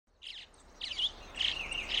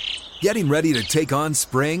Getting ready to take on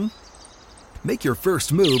spring? Make your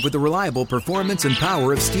first move with the reliable performance and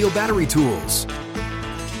power of Steel battery tools.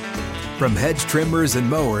 From hedge trimmers and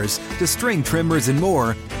mowers to string trimmers and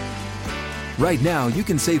more, right now you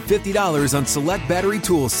can save $50 on select battery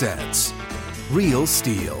tool sets. Real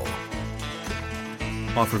Steel.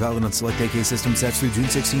 Offer valid on select AK system sets through June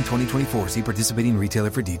 16, 2024. See participating retailer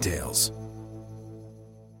for details.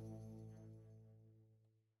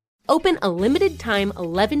 Open a limited-time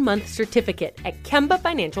 11-month certificate at Kemba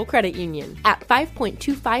Financial Credit Union. At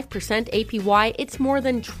 5.25% APY, it's more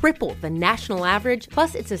than triple the national average,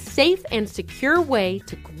 plus it's a safe and secure way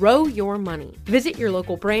to grow your money. Visit your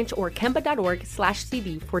local branch or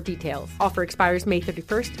kemba.org/CD for details. Offer expires May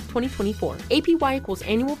 31st, 2024. APY equals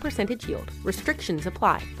annual percentage yield. Restrictions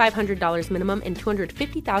apply. $500 minimum and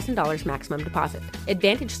 $250,000 maximum deposit.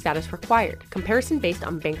 Advantage status required. Comparison based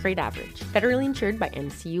on bank rate average. Federally insured by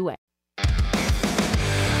NCUA.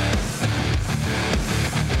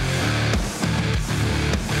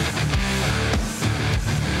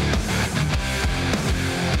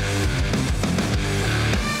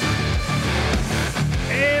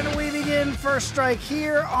 First Strike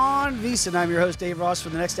here on VSiN. I'm your host, Dave Ross. For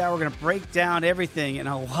the next hour, we're going to break down everything and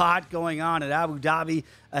a lot going on at Abu Dhabi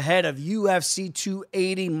ahead of UFC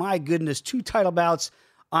 280. My goodness, 2 title bouts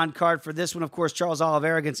on card for this one. Of course, Charles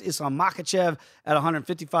Oliveira against Islam Makhachev at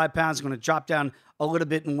 155 pounds. Going to drop down a little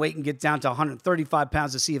bit in weight and get down to 135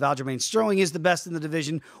 pounds to see if Aljamain Sterling is the best in the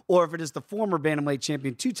division or if it is the former bantamweight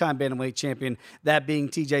champion, 2-time bantamweight champion, that being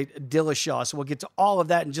TJ Dillashaw. So we'll get to all of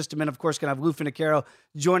that in just a minute. Of course, going to have Lou Finocchiaro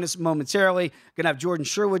join us momentarily. Going to have Jordan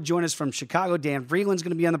Sherwood join us from Chicago. Dan Vreeland's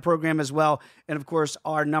going to be on the program as well. And, of course,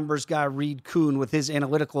 our numbers guy, Reed Kuhn, with his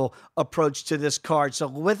analytical approach to this card. So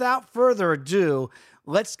without further ado,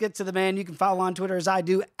 let's get to the man you can follow on Twitter as I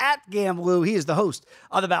do, at GamLou. He is the host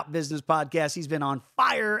of the About Business podcast. He's been on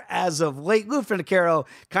fire as of late. Lou Finocchiaro,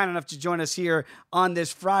 kind enough to join us here on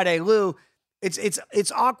this Friday. Lou,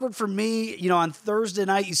 it's awkward for me. You know, on Thursday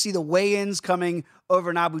night, you see the weigh-ins coming over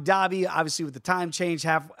in Abu Dhabi, obviously with the time change,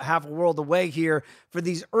 half a world away here for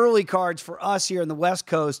these early cards for us here in the West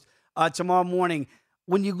Coast tomorrow morning.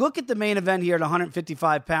 When you look at the main event here at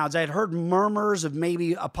 155 pounds, I had heard murmurs of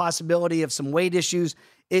maybe a possibility of some weight issues.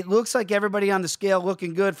 It looks like everybody on the scale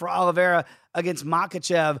looking good for Oliveira against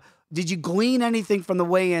Makhachev. Did you glean anything from the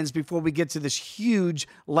weigh-ins before we get to this huge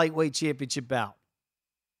lightweight championship bout?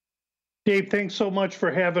 Dave, thanks so much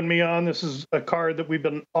for having me on. This is a card that we've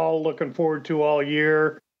been all looking forward to all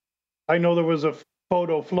year. I know there was a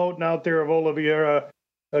photo floating out there of Oliveira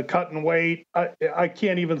cutting weight. I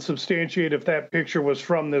can't even substantiate if that picture was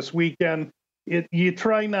from this weekend. You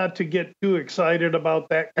try not to get too excited about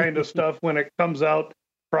that kind of stuff when it comes out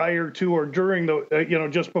prior to or during the,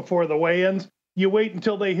 just before the weigh-ins. You wait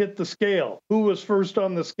until they hit the scale. Who was first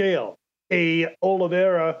on the scale?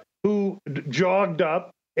 Oliveira, who jogged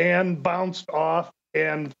up and bounced off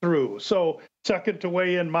and through. So second to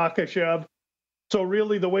weigh in, Makhachev. So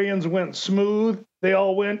really the weigh-ins went smooth. They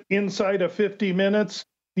all went inside of 50 minutes.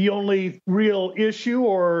 The only real issue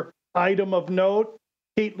or item of note,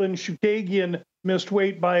 Caitlin Chookagian missed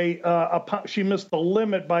weight by she missed the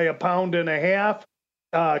limit by 1.5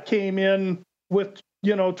 pounds. Came in with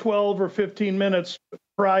 12 or 15 minutes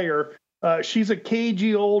prior. She's a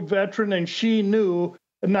cagey old veteran, and she knew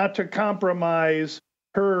not to compromise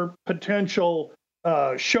her potential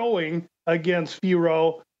showing against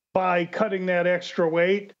Firo by cutting that extra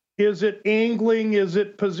weight. Is it angling? Is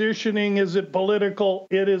it positioning? Is it political?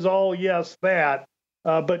 It is all yes, that.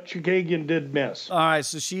 But Chookagian did miss. All right,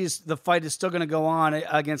 so the fight is still going to go on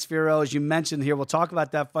against Firo, as you mentioned here. We'll talk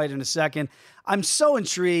about that fight in a second. I'm so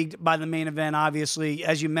intrigued by the main event, obviously.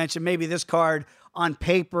 As you mentioned, maybe this card on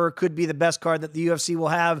paper could be the best card that the UFC will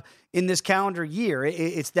have in this calendar year.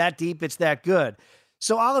 It's that deep. It's that good.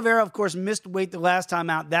 So Oliveira, of course, missed weight the last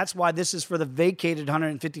time out. That's why this is for the vacated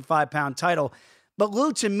 155-pound title. But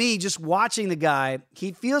Lou, to me, just watching the guy,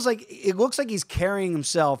 it looks like he's carrying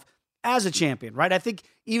himself as a champion, right? I think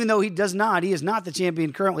even though he is not the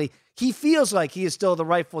champion currently, he feels like he is still the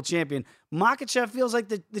rightful champion. Makhachev feels like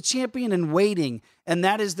the champion in waiting, and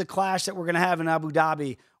that is the clash that we're going to have in Abu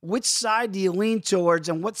Dhabi. Which side do you lean towards,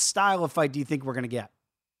 and what style of fight do you think we're going to get?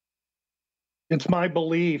 It's my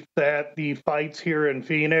belief that the fights here in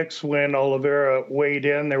Phoenix, when Oliveira weighed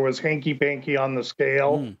in, there was hanky-panky on the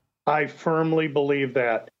scale. I firmly believe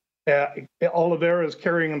that. Oliveira is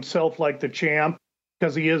carrying himself like the champ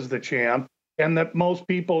because he is the champ, and that most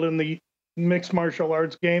people in the mixed martial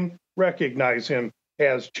arts game recognize him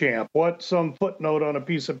as champ. What some footnote on a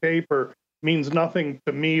piece of paper means nothing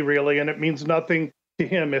to me, really, and it means nothing to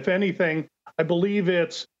him. If anything, I believe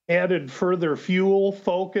it's added further fuel,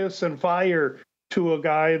 focus, and fire to a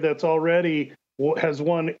guy that's already has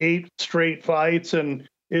won 8 straight fights and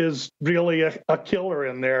is really a killer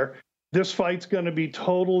in there. This fight's going to be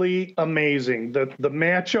totally amazing. The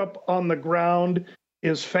matchup on the ground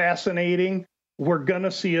is fascinating. We're going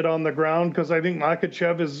to see it on the ground because I think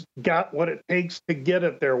Makhachev has got what it takes to get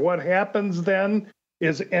it there. What happens then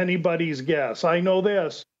is anybody's guess. I know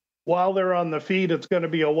this. While they're on the feet, it's going to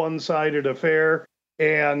be a one-sided affair,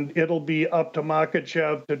 and it'll be up to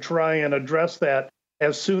Makhachev to try and address that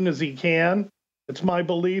as soon as he can. It's my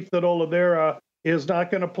belief that Oliveira is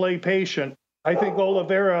not going to play patient. I think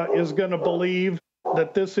Oliveira is going to believe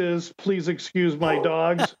that this is, please excuse my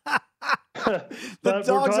dogs, but we're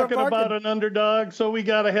talking about an underdog, so we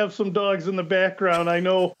got to have some dogs in the background. I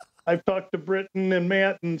know I've talked to Britton and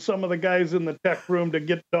Matt and some of the guys in the tech room to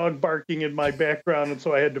get dog barking in my background, and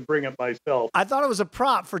so I had to bring it myself. I thought it was a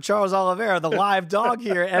prop for Charles Oliveira, the live dog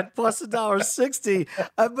here at plus $1.60.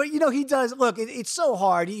 But, he does. Look, it's so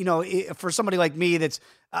hard, for somebody like me that's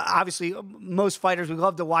obviously most fighters, we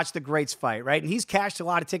love to watch the greats fight, right? And he's cashed a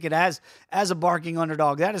lot of ticket as a barking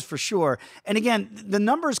underdog. That is for sure. And again, the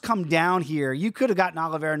numbers come down here. You could have gotten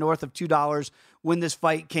Oliveira north of $2 when this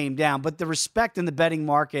fight came down, but the respect in the betting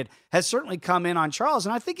market has certainly come in on Charles,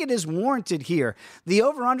 and I think it is warranted here. The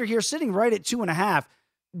over-under here sitting right at 2.5.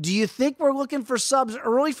 Do you think we're looking for subs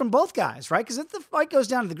early from both guys, right? Because if the fight goes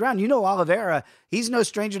down to the ground, Oliveira, he's no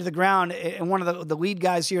stranger to the ground and one of the lead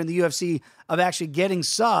guys here in the UFC of actually getting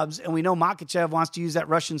subs, and we know Makhachev wants to use that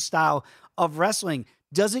Russian style of wrestling.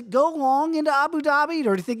 Does it go long into Abu Dhabi,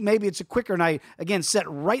 or do you think maybe it's a quicker night, again, set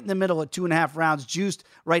right in the middle at 2.5 rounds, juiced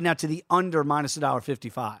right now to the under minus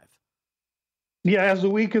 $1.55? Yeah, as the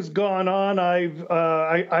week has gone on,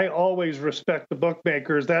 I always respect the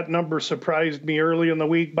bookmakers. That number surprised me early in the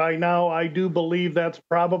week. By now, I do believe that's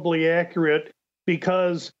probably accurate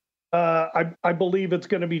because I believe it's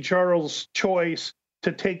going to be Charles' choice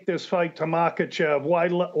to take this fight to Makhachev.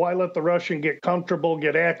 Why let the Russian get comfortable,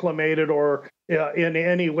 get acclimated, or in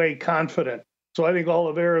any way confident? So I think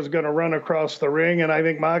Oliveira is going to run across the ring, and I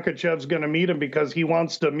think Makhachev's going to meet him because he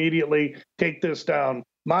wants to immediately take this down.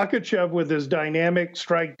 Makhachev, with his dynamic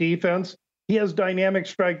strike defense, he has dynamic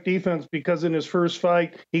strike defense because in his first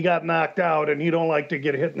fight, he got knocked out, and he don't like to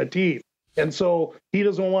get hit in the teeth. And so he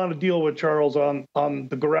doesn't want to deal with Charles on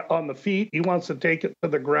the feet. He wants to take it to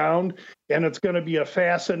the ground, and it's going to be a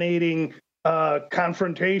fascinating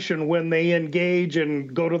confrontation when they engage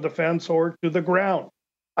and go to the fence or to the ground.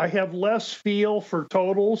 I have less feel for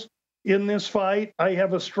totals in this fight. I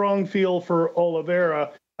have a strong feel for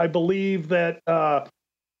Oliveira. I believe that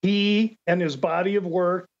he and his body of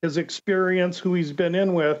work, his experience, who he's been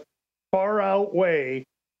in with, far outweigh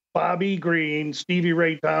Bobby Green, Stevie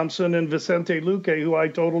Ray Thompson, and Vicente Luque, who I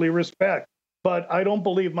totally respect. But I don't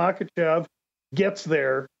believe Makhachev gets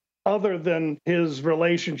there other than his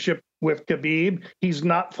relationship with Khabib. He's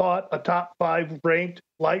not fought a top 5 ranked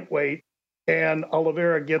lightweight, and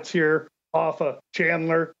Oliveira gets here off of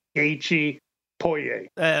Chandler, Gaethje, Poirier.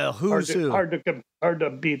 Who's who? Hard to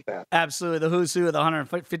beat that. Absolutely, the who's who of the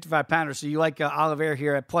 155-pounder. So you like Oliveira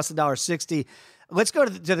here at plus $1.60. Let's go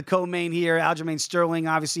to the co-main here. Aljamain Sterling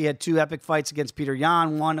obviously had 2 epic fights against Petr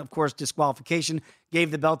Yan. One, of course, disqualification,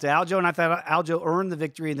 gave the belt to Aljo, and I thought Aljo earned the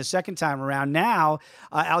victory in the second time around. Now,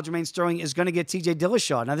 Aljamain Sterling is going to get TJ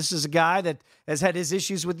Dillashaw. Now, this is a guy that has had his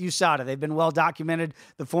issues with USADA. They've been well documented,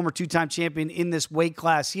 the former 2-time champion in this weight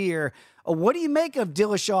class here. What do you make of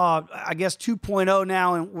Dillashaw, I guess, 2.0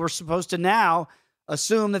 now, and we're supposed to now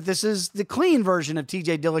assume that this is the clean version of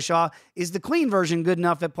TJ Dillashaw. Is the clean version good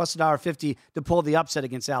enough at plus $1.50 to pull the upset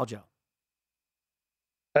against Aljo?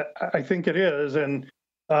 I think it is. And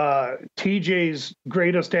TJ's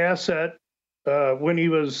greatest asset when he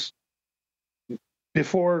was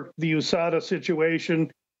before the USADA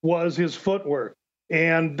situation was his footwork.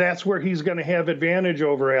 And that's where he's going to have advantage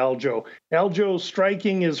over Aljo. Aljo's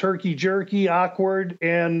striking is herky-jerky, awkward,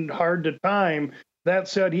 and hard to time. That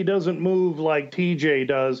said, he doesn't move like TJ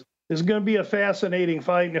does. This is going to be a fascinating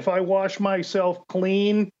fight. And if I wash myself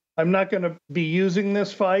clean, I'm not going to be using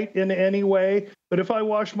this fight in any way. But if I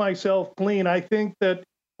wash myself clean, I think that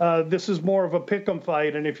this is more of a pick'em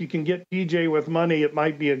fight. And if you can get TJ with money, it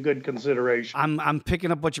might be a good consideration. I'm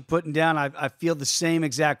picking up what you're putting down. I feel the same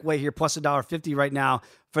exact way here, plus $1.50 right now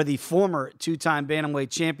for the former 2-time bantamweight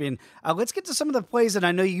champion. Let's get to some of the plays that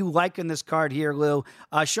I know you like in this card here, Lou.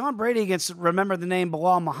 Sean Brady against, remember the name,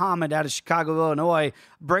 Bilal Muhammad out of Chicago, Illinois.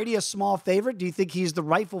 Brady a small favorite. Do you think he's the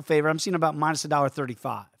rightful favorite? I'm seeing about minus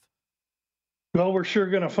 $1.35. Well, we're sure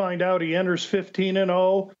going to find out. He enters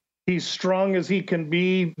 15-0. He's strong as he can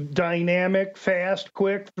be, dynamic, fast,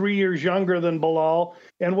 quick, 3 years younger than Bilal.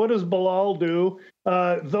 And what does Bilal do?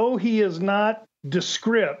 Though he is not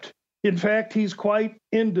descript, in fact, he's quite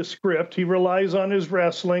indescript. He relies on his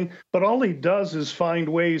wrestling, but all he does is find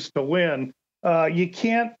ways to win. You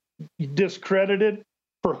can't discredit it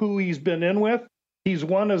for who he's been in with. He's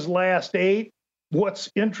won his last 8.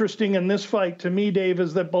 What's interesting in this fight to me, Dave,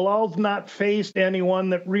 is that Bilal's not faced anyone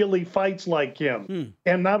that really fights like him.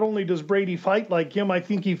 And not only does Brady fight like him, I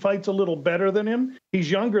think he fights a little better than him.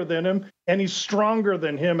 He's younger than him, and he's stronger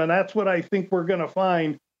than him. And that's what I think we're going to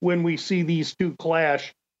find when we see these two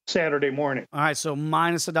clash Saturday morning. All right, so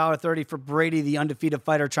minus $1.30 for Brady, the undefeated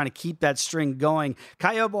fighter, trying to keep that string going.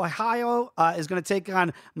 Caio Borralho is going to take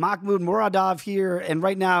on Mahmoud Muradov here, and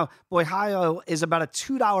right now, Borralho is about a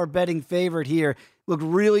 $2 betting favorite here. Looked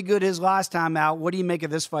really good his last time out. What do you make of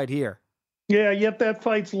this fight here? Yeah, yet that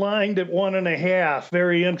fight's lined at 1.5.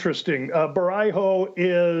 Very interesting. Borralho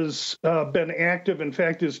is been active. In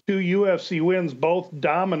fact, his 2 UFC wins, both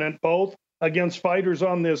dominant, both against fighters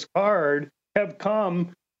on this card, have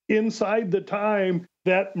come inside the time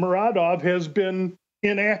that Muradov has been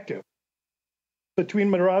inactive. Between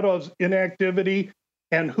Muradov's inactivity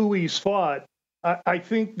and who he's fought, I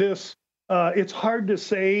think this, it's hard to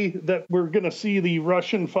say that we're going to see the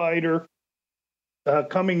Russian fighter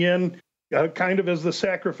coming in kind of as the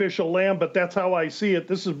sacrificial lamb, but that's how I see it.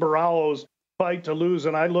 This is Borralho's fight to lose,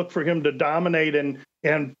 and I look for him to dominate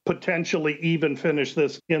and potentially even finish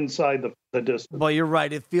this inside the distance. Well, you're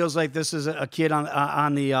right. It feels like this is a kid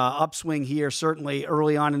on the upswing here, certainly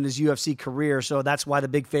early on in his UFC career, so that's why the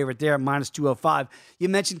big favorite there, minus 205. You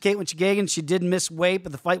mentioned Caitlin Chookagian. She did miss weight,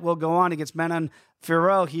 but the fight will go on against Manon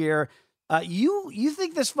Fiorot here. You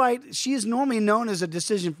think this fight, she is normally known as a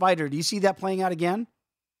decision fighter. Do you see that playing out again?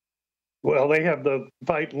 Well, they have the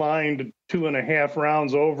fight lined 2.5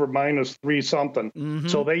 rounds over, minus 3 something. Mm-hmm.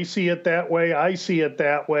 So they see it that way. I see it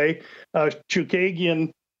that way.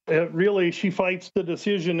 Chookagian, really, she fights the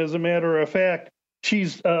decision. As a matter of fact,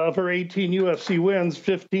 she's of her 18 UFC wins,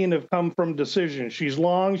 15 have come from decision. She's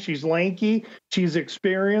long, she's lanky, she's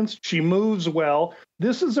experienced, she moves well.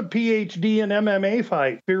 This is a PhD in MMA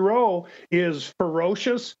fight. Fiorot is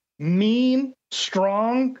ferocious, mean,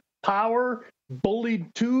 strong, power,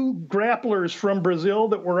 bullied 2 grapplers from Brazil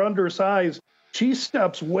that were undersized. She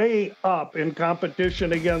steps way up in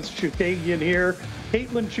competition against Chookagian here.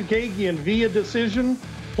 Caitlin Chookagian via decision,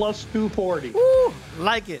 plus 240. Woo,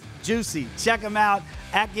 like it. Juicy. Check him out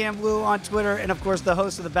at Gamblu on Twitter. And, of course, the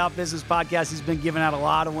host of the About Business podcast. He's been giving out a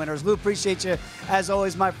lot of winners. Lou, appreciate you, as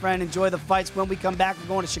always, my friend. Enjoy the fights. When we come back, we're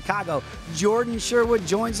going to Chicago. Jordan Sherwood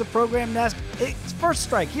joins the program next. It's First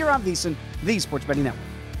Strike here on VSiN, the Sports Betting Network.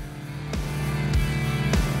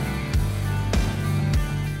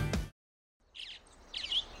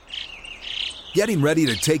 Getting ready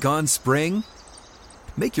to take on spring?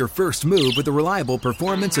 Make your first move with the reliable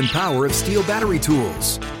performance and power of Steel battery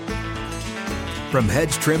tools. From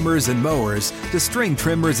hedge trimmers and mowers to string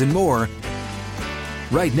trimmers and more,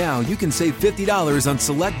 right now you can save $50 on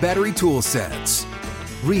select battery tool sets.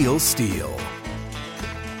 Real Steel.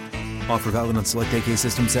 Offer valid on select AK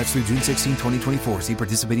system sets through June 16, 2024. See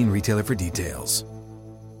participating retailer for details.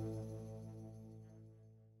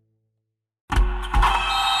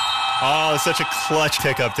 Oh, such a clutch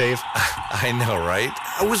pickup, Dave. I know, right?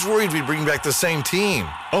 I was worried we'd bring back the same team.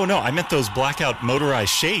 Oh, no, I meant those blackout motorized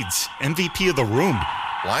shades. MVP of the room.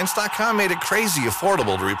 Blinds.com made it crazy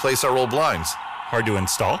affordable to replace our old blinds. Hard to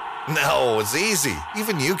install? No, it's easy.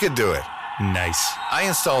 Even you could do it. Nice. I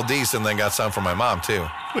installed these and then got some for my mom, too.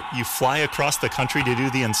 What, you fly across the country to do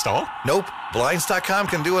the install? Nope. Blinds.com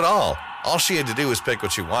can do it all. All she had to do was pick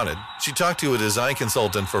what she wanted. She talked to a design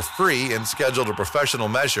consultant for free and scheduled a professional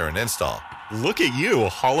measure and install. Look at you,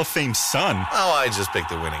 Hall of Fame son. Oh, I just picked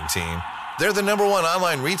the winning team. They're the #1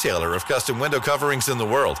 online retailer of custom window coverings in the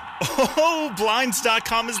world. Oh,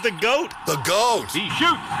 Blinds.com is the GOAT. The GOAT. He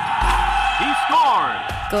shoots. He scored.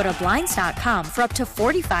 Go to Blinds.com for up to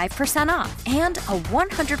 45% off and a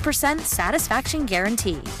 100% satisfaction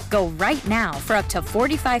guarantee. Go right now for up to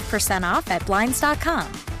 45% off at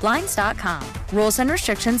Blinds.com. Blinds.com. Rules and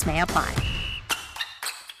restrictions may apply.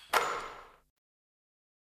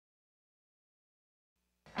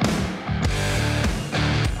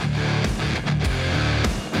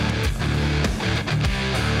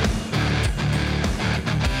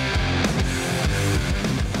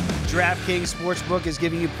 DraftKings Sportsbook is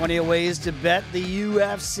giving you plenty of ways to bet the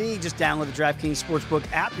UFC. Just download the DraftKings Sportsbook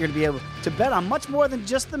app. You're going to be able to bet on much more than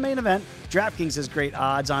just the main event. DraftKings has great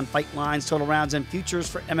odds on fight lines, total rounds, and futures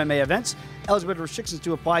for MMA events. Eligibility restrictions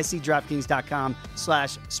to apply. See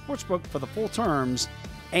DraftKings.com/sportsbook for the full terms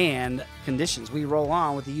and conditions. We roll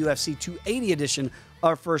on with the UFC 280 edition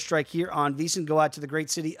of First Strike here on VSiN. Go out to the great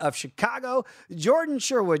city of Chicago. Jordan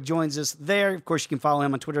Sherwood joins us there. Of course, you can follow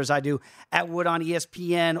him on Twitter as I do, at Wood on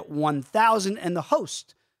ESPN 1000, and the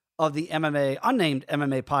host of the unnamed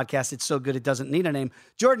MMA podcast. It's so good it doesn't need a name.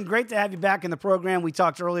 Jordan, great to have you back in the program. We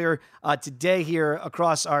talked earlier today here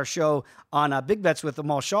across our show on Big Bets with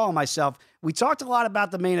Amal Shaw and myself. We talked a lot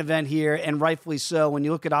about the main event here, and rightfully so. When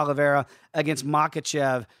you look at Oliveira against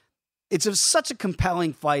Makhachev, it's such a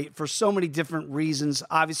compelling fight for so many different reasons.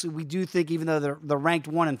 Obviously, we do think, even though they're ranked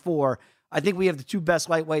 1 and 4, I think we have the two best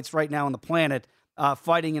lightweights right now on the planet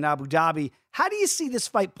fighting in Abu Dhabi. How do you see this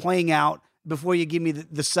fight playing out before you give me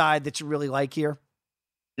the side that you really like here?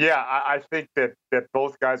 Yeah, I think that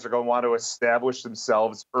both guys are going to want to establish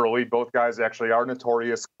themselves early. Both guys actually are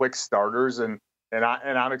notorious quick starters, and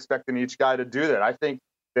I'm expecting each guy to do that. I think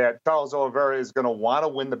that Charles Oliveira is going to want to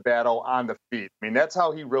win the battle on the feet. I mean, that's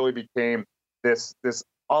how he really became this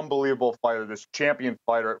unbelievable fighter, this champion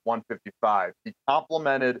fighter at 155. He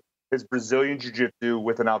complemented his Brazilian jiu-jitsu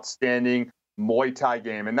with an outstanding Muay Thai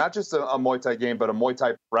game, and not just a Muay Thai game, but a Muay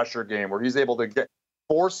Thai pressure game where he's able to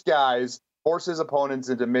force his opponents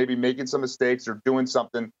into maybe making some mistakes or doing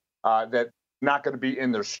something that's not going to be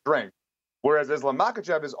in their strength. Whereas Islam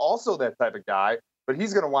Makhachev is also that type of guy, but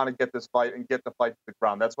he's going to want to get this fight and get the fight to the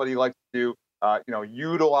ground. That's what he likes to do,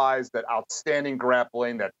 utilize that outstanding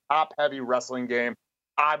grappling, that top-heavy wrestling game,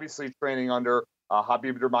 obviously training under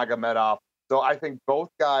Khabib Nurmagomedov. So I think both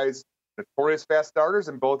guys, notorious fast starters,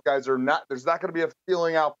 and both guys there's not going to be a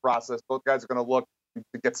feeling out process. Both guys are going to look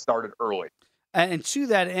to get started early. And to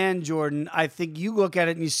that end, Jordan, I think you look at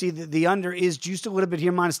it and you see that the under is juiced a little bit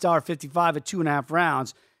here, minus $1.55 at 2.5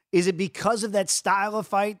 rounds. Is it because of that style of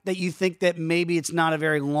fight that you think that maybe it's not a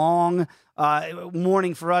very long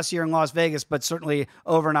morning for us here in Las Vegas, but certainly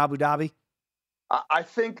over in Abu Dhabi? I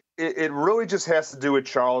think it really just has to do with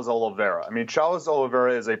Charles Oliveira. I mean, Charles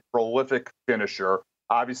Oliveira is a prolific finisher.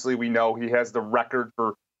 Obviously, we know he has the record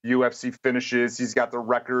for UFC finishes. He's got the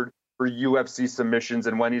record for UFC submissions.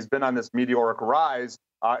 And when he's been on this meteoric rise,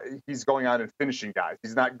 he's going out and finishing guys.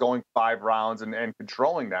 He's not going 5 rounds and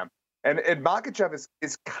controlling them. And Makhachev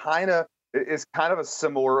is kind of a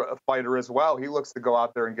similar fighter as well. He looks to go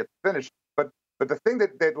out there and get the finish. But the thing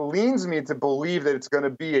that leans me to believe that it's going to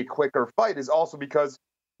be a quicker fight is also because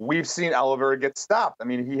we've seen Oliveira get stopped. I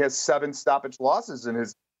mean, he has 7 stoppage losses in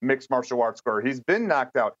his mixed martial arts career. He's been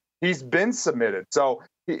knocked out. He's been submitted. So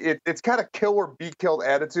it's kind of kill or be killed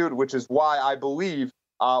attitude, which is why I believe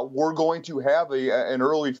we're going to have an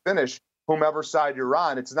early finish, whomever side you're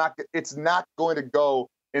on. It's not going to go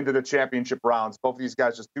into the championship rounds. Both of these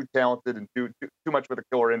guys just too talented and too much with a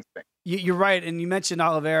killer instinct. You're right, and you mentioned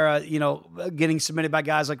Oliveira, getting submitted by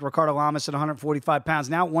guys like Ricardo Lamas at 145 pounds,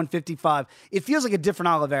 now at 155. It feels like a different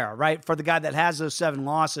Oliveira, right, for the guy that has those 7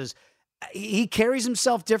 losses. He carries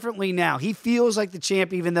himself differently now. He feels like the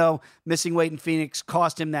champ, even though missing weight in Phoenix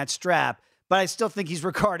cost him that strap. But I still think he's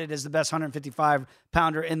regarded as the best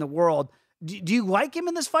 155-pounder in the world. Do you like him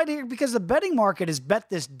in this fight here? Because the betting market has bet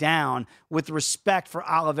this down with respect for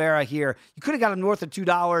Oliveira here. You could have got him north of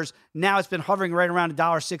 $2. Now it's been hovering right around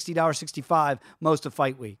 $1.60, $1.65 most of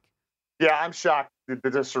fight week. Yeah, I'm shocked at the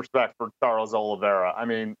disrespect for Charles Oliveira. I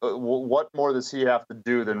mean, what more does he have to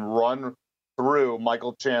do than run through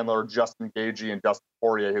Michael Chandler, Justin Gaethje, and Dustin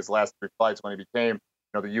Poirier his last 3 fights when he became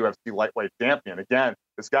the UFC lightweight champion? Again,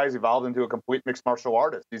 this guy's evolved into a complete mixed martial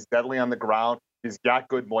artist. He's deadly on the ground. He's got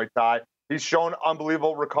good Muay Thai. He's shown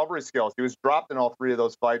unbelievable recovery skills. He was dropped in all 3 of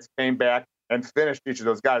those fights, came back, and finished each of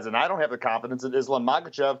those guys. And I don't have the confidence that Islam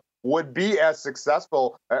Makhachev would be as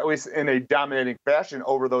successful, at least in a dominating fashion,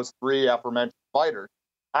 over those 3 aforementioned fighters.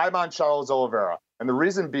 I'm on Charles Oliveira. And the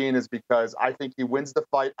reason being is because I think he wins the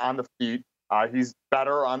fight on the feet. He's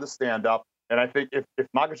better on the stand-up. And I think if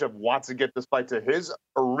Makhachev wants to get this fight to his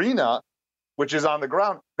arena, which is on the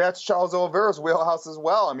ground, that's Charles Oliveira's wheelhouse as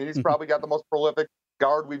well. I mean, he's probably got the most prolific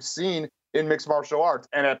guard we've seen in mixed martial arts.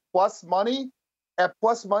 And at plus money,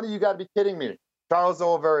 you got to be kidding me. Charles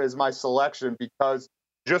Oliveira is my selection because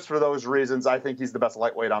just for those reasons, I think he's the best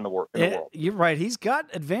lightweight in the world. You're right. He's got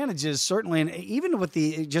advantages, certainly. And even with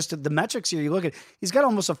the metrics here, you look at, he's got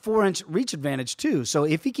almost a 4-inch reach advantage, too. So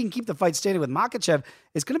if he can keep the fight standing with Makhachev,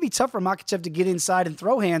 it's going to be tough for Makhachev to get inside and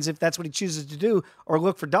throw hands if that's what he chooses to do, or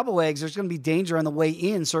look for double legs. There's going to be danger on the way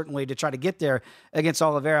in, certainly, to try to get there against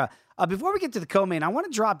Oliveira. Before we get to the co-main, I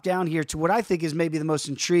want to drop down here to what I think is maybe the most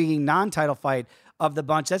intriguing non-title fight of the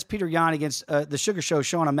bunch. That's Petr Yan against the Sugar Show,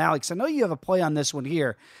 Sean O'Malley. Because I know you have a play on this one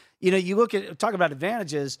here. You look at, talk about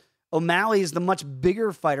advantages. O'Malley is the much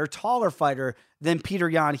bigger fighter, taller fighter than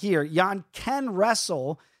Petr Yan here. Yan can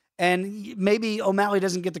wrestle, and maybe O'Malley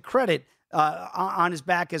doesn't get the credit on his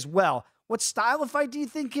back as well. What style of fight do you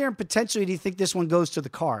think here, and potentially do you think this one goes to the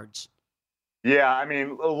cards? Yeah, I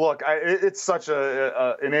mean, look, it's such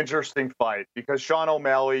an interesting fight because Sean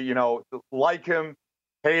O'Malley, you know, like him,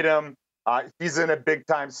 hate him, he's in a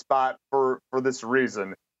big-time spot for this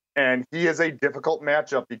reason. And he is a difficult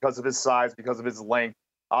matchup because of his size, because of his length,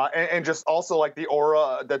 and just also like the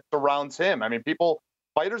aura that surrounds him. I mean,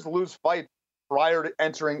 fighters lose fights prior to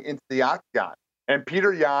entering into the octagon. And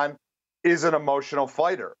Petr Yan is an emotional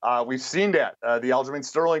fighter. We've seen that, the Aljamain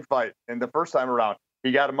Sterling fight in the first time around.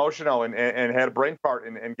 He got emotional and had a brain fart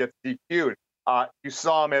and gets DQ'd. You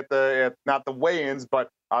saw him at not the weigh-ins, but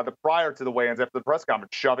the prior to the weigh-ins after the press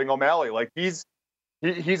conference, shoving O'Malley. Like he's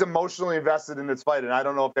emotionally invested in this fight, and I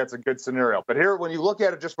don't know if that's a good scenario. But here, when you look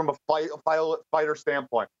at it just from a fighter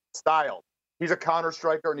standpoint, style, he's a counter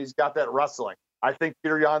striker and he's got that wrestling. I think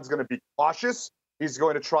Petr Yan's going to be cautious. He's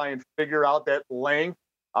going to try and figure out that length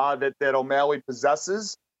that O'Malley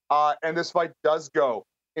possesses, and this fight does go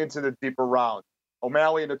into the deeper rounds.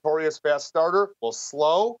 O'Malley, a notorious fast starter, will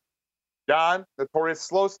slow. Yan, notorious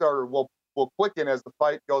slow starter, will quicken as the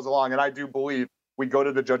fight goes along. And I do believe we go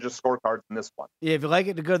to the judges' scorecards in this one. Yeah, if you like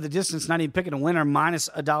it to go the distance, not even picking a winner, minus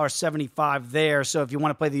 $1.75 there. So if you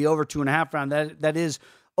want to play the over 2.5 round, that is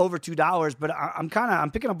over $2. But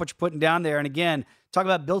I'm picking up what you're putting down there. And again, talk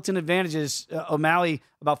about built-in advantages. O'Malley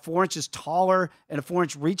about 4 inches taller and a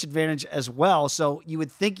 4-inch reach advantage as well. So you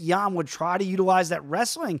would think Yan would try to utilize that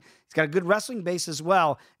wrestling. He's got a good wrestling base as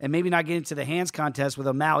well, and maybe not get into the hands contest with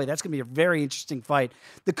O'Malley. That's going to be a very interesting fight.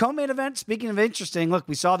 The co-main event, speaking of interesting, look,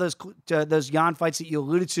 we saw those Yan fights that you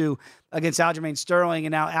alluded to against Aljamain Sterling,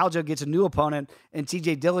 and now Aljo gets a new opponent in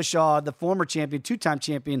TJ Dillashaw, the former champion, 2-time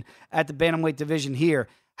champion at the bantamweight division here.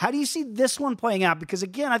 How do you see this one playing out? Because,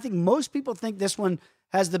 again, I think most people think this one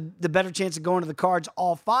has the better chance of going to the cards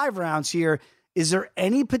all 5 rounds here. Is there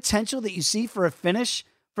any potential that you see for a finish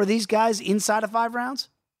for these guys inside of 5 rounds?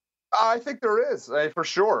 I think there is, for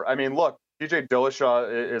sure. I mean, look, TJ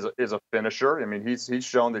Dillashaw is a finisher. I mean, he's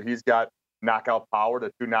shown that he's got knockout power. The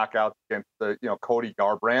 2 knockouts against Cody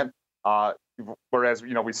Garbrandt. Whereas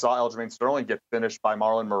we saw Aljamain Sterling get finished by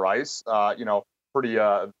Marlon Moraes. Pretty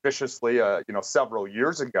viciously, several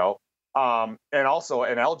years ago. And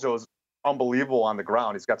Aljo's unbelievable on the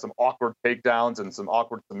ground. He's got some awkward takedowns and some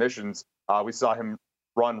awkward submissions. We saw him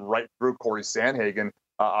run right through Corey Sandhagen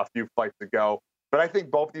a few fights ago. But I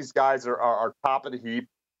think both these guys are top of the heap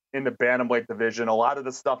in the bantamweight division. A lot of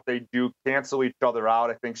the stuff they do cancel each other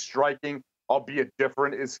out. I think striking, albeit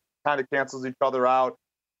different, is kind of cancels each other out.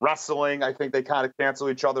 Wrestling, I think they kind of cancel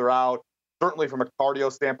each other out. Certainly from a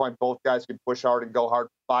cardio standpoint, both guys can push hard and go hard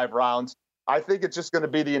for 5 rounds. I think it's just going to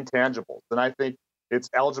be the intangibles. And I think it's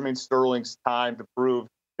Aljamain Sterling's time to prove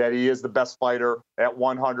that he is the best fighter at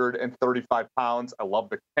 135 pounds. I love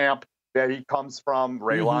the camp that he comes from.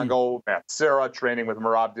 Ray Longo, Matt Serra, training with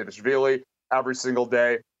Merab Didashvili every single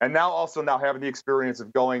day. And now having the experience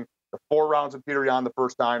of going the 4 rounds with Petr Yan the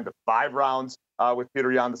first time, the 5 rounds with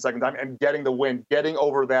Petr Yan the second time, and getting the win, getting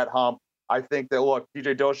over that hump. I think that, look,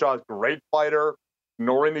 TJ Dillashaw is a great fighter,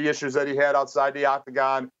 ignoring the issues that he had outside the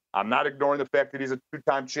octagon. I'm not ignoring the fact that he's a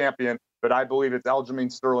 2-time champion, but I believe it's Aljamain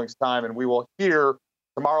Sterling's time, and we will hear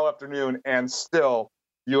tomorrow afternoon and still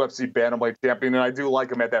UFC bantamweight champion, and I do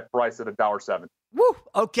like him at that price at $1.07. Woo!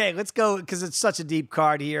 Okay, let's go, because it's such a deep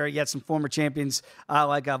card here. You got some former champions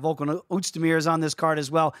like Volkan Oezdemir is on this card as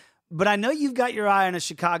well. But I know you've got your eye on a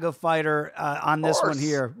Chicago fighter on this one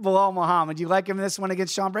here, Bilal Muhammad. You like him in this one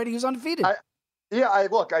against Sean Brady, who's undefeated?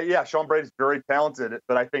 Sean Brady's very talented,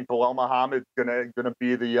 but I think Bilal Muhammad's gonna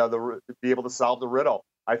be be able to solve the riddle.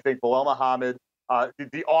 I think Bilal Muhammad,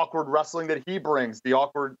 the awkward wrestling that he brings, the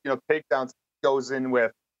awkward takedowns he goes in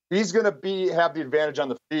with, he's gonna have the advantage on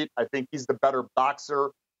the feet. I think he's the better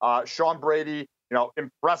boxer. Sean Brady,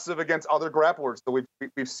 impressive against other grapplers, so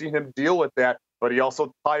we've seen him deal with that. But he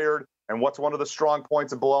also tired. And what's one of the strong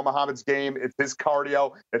points of Bilal Muhammad's game? It's his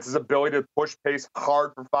cardio. It's his ability to push pace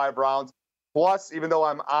hard for 5 rounds. Plus, even though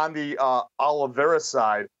I'm on the Oliveira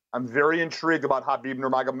side, I'm very intrigued about Khabib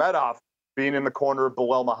Nurmagomedov being in the corner of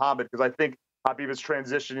Bilal Muhammad, because I think Khabib is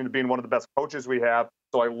transitioning to being one of the best coaches we have.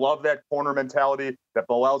 So I love that corner mentality that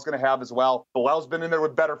Bilal's going to have as well. Bilal's been in there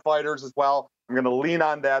with better fighters as well. I'm going to lean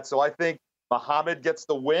on that. So I think Muhammad gets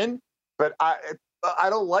the win, but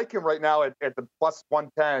I don't like him right now at the plus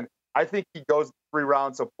 110. I think he goes 3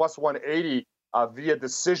 rounds, so plus 180 via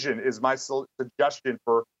decision is my suggestion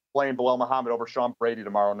for playing Bilal Muhammad over Sean Brady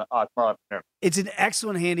tomorrow afternoon. It's an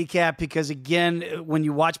excellent handicap because, again, when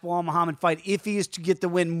you watch Bilal Muhammad fight, if he is to get the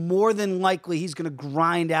win, more than likely he's going to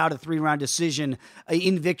grind out a 3-round decision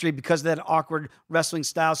in victory because of that awkward wrestling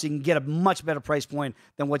style, so you can get a much better price point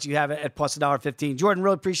than what you have at plus $1.15. Jordan,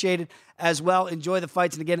 really appreciate it as well. Enjoy the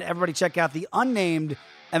fights. And again, everybody check out the Unnamed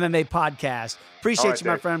MMA podcast. Appreciate you,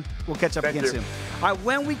 my friend. We'll catch up again soon. All right,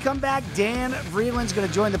 when we come back, Dan Vreeland's going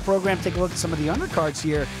to join the program, take a look at some of the undercards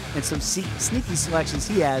here and some sneaky selections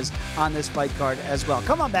he has on this fight card as well.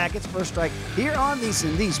 Come on back. It's First Strike here on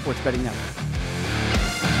VSiN, the Sports Betting Network.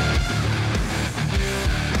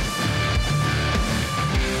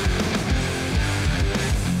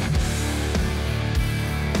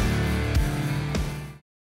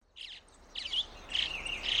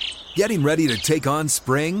 Getting ready to take on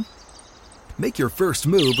spring? Make your first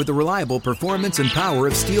move with the reliable performance and power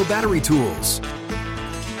of Steel battery tools.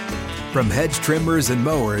 From hedge trimmers and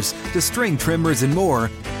mowers to string trimmers and more,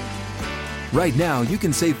 right now you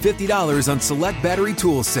can save $50 on select battery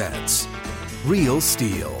tool sets. Real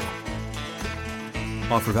Steel.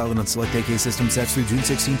 Offer valid on select AK system sets through June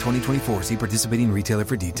 16, 2024. See participating retailer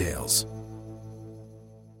for details.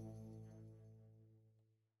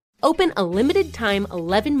 Open a limited-time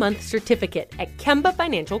 11-month certificate at Kemba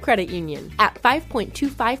Financial Credit Union. At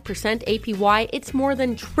 5.25% APY, it's more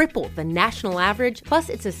than triple the national average, plus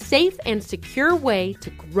it's a safe and secure way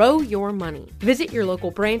to grow your money. Visit your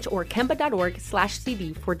local branch or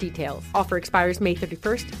kemba.org/cb for details. Offer expires May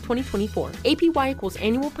 31st, 2024. APY equals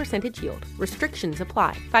annual percentage yield. Restrictions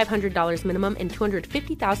apply. $500 minimum and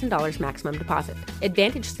 $250,000 maximum deposit.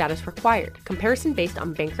 Advantage status required. Comparison based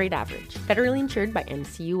on bank rate average. Federally insured by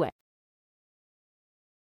NCUA.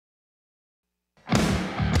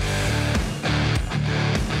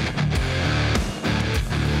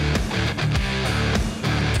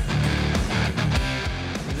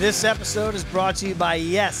 This episode is brought to you by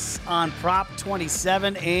Yes on Prop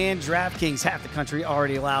 27 and DraftKings. Half the country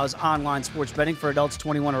already allows online sports betting for adults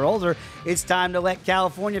 21 or older. It's time to let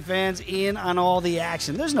California fans in on all the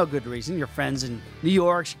action. There's no good reason your friends in New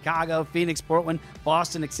York, Chicago, Phoenix, Portland,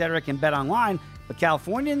 Boston, etc. can bet online, but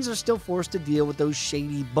Californians are still forced to deal with those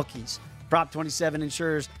shady bookies. Prop 27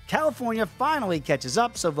 ensures California finally catches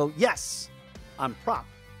up, so vote yes on Prop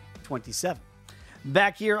 27.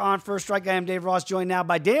 Back here on First Strike, I am Dave Ross, joined now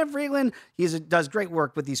by Dan Vreeland. He does great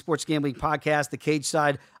work with the Sports Gambling Podcast, the Cage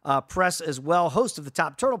Side Press as well, host of the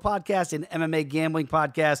Top Turtle Podcast and MMA Gambling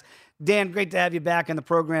Podcast. Dan, great to have you back on the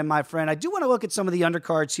program, my friend. I do want to look at some of the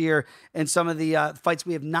undercards here and some of the fights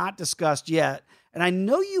we have not discussed yet. And I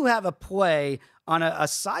know you have a play on a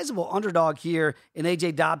sizable underdog here in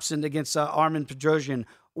A.J. Dobson against Armen Petrosyan.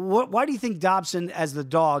 Why do you think Dobson as the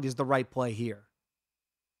dog is the right play here?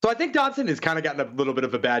 So I think Dobson has kind of gotten a little bit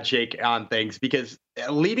of a bad shake on things because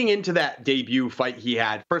leading into that debut fight he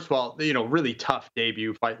had, first of all, really tough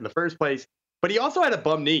debut fight in the first place, but he also had a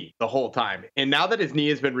bum knee the whole time. And now that his knee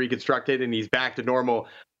has been reconstructed and he's back to normal,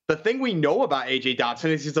 the thing we know about AJ Dobson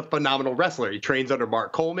is he's a phenomenal wrestler. He trains under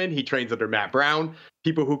Mark Coleman. He trains under Matt Brown,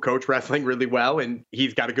 people who coach wrestling really well. And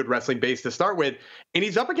he's got a good wrestling base to start with. And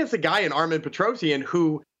he's up against a guy in Armen Petrosyan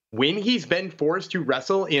who, when he's been forced to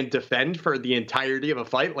wrestle and defend for the entirety of a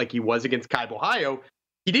fight like he was against Kai Bohayo,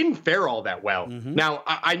 he didn't fare all that well. Mm-hmm. Now,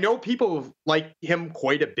 I know people like him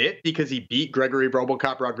quite a bit because he beat Gregory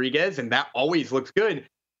RoboCop Rodriguez, and that always looks good.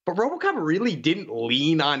 But RoboCop really didn't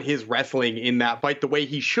lean on his wrestling in that fight the way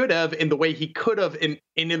he should have and the way he could have, and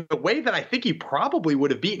in the way that I think he probably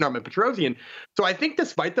would have beaten Armen Petrosyan. So I think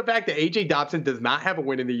despite the fact that AJ Dobson does not have a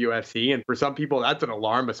win in the UFC, and for some people that's an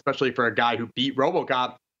alarm, especially for a guy who beat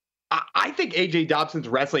RoboCop, I think AJ Dobson's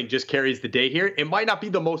wrestling just carries the day here. It might not be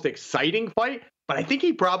the most exciting fight, but I think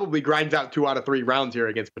he probably grinds out 2 out of 3 rounds here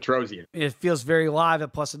against Petrosyan. It feels very live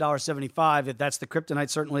at plus $1.75. If that's the kryptonite,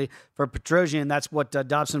 certainly for Petrosyan, that's what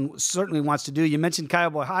Dobson certainly wants to do. You mentioned Kai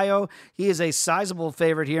Bohayo. He is a sizable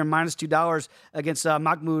favorite here, minus $2 against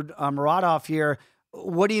Mahmoud Muradov here.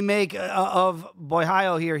 What do you make of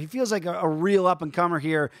Bohayo here? He feels like a real up-and-comer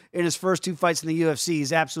here in his first 2 fights in the UFC.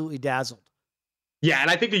 He's absolutely dazzled. Yeah,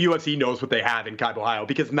 and I think the UFC knows what they have in Kai Bohayo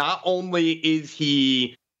because not only is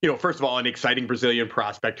he, first of all, an exciting Brazilian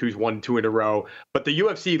prospect who's won 2 in a row, but the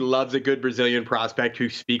UFC loves a good Brazilian prospect who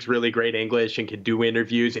speaks really great English and can do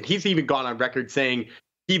interviews. And he's even gone on record saying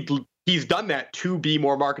he's done that to be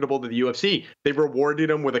more marketable to the UFC. They've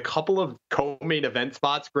rewarded him with a couple of co-main event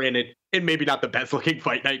spots, granted, and maybe not the best looking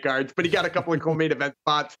fight night cards, but he got a couple of co-main event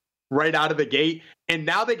spots right out of the gate. And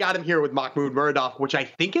now they got him here with Mahmoud Muradov, which I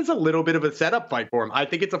think is a little bit of a setup fight for him. I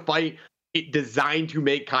think it's a fight designed to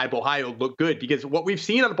make Kai Bohayo look good because what we've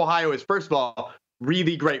seen on Bohayo is, first of all,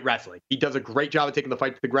 really great wrestling. He does a great job of taking the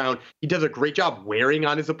fight to the ground. He does a great job wearing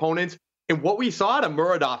on his opponents. And what we saw at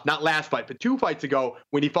Muradov, not last fight, but 2 fights ago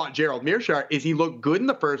when he fought Gerald Meerschaert, is he looked good in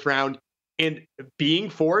the first round, and being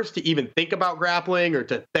forced to even think about grappling or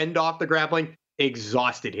to fend off the grappling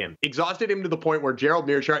exhausted him to the point where Gerald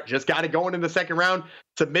Meerschaert just got it going in the second round,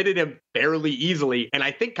 submitted him fairly easily. And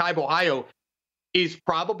I think Kai Bohayo is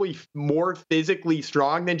probably more physically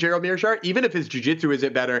strong than Gerald Meerschaert. Even if his jiu-jitsu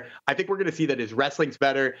isn't better, I think we're going to see that his wrestling's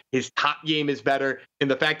better, his top game is better, and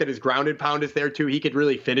the fact that his ground and pound is there too, he could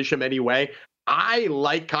really finish him anyway. I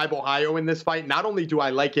like Kai Bohayo in this fight. Not only do I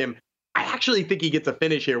like him, I actually think he gets a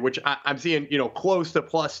finish here, which I'm seeing, close to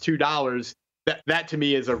plus $2. That to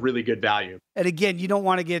me is a really good value. And again, you don't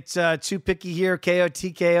want to get too picky here. KO,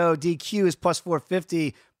 TKO, DQ is plus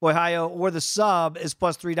 450. Bohayo or the sub is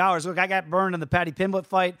plus $3. Look, I got burned in the Paddy Pimblett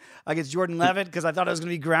fight against Jordan Levitt because I thought it was going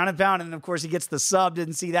to be ground and pound, and of course he gets the sub.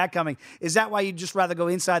 Didn't see that coming. Is that why you'd just rather go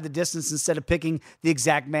inside the distance instead of picking the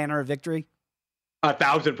exact manner of victory?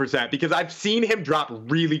 1,000%, because I've seen him drop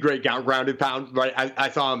really great ground and pound. Right, I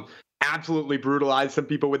saw him absolutely brutalize some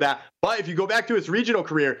people with that. But if you go back to his regional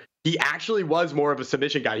career, he actually was more of a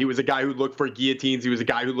submission guy. He was a guy who looked for guillotines. He was a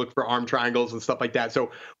guy who looked for arm triangles and stuff like that.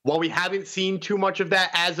 So while we haven't seen too much of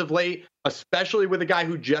that as of late, especially with a guy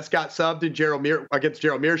who just got subbed in against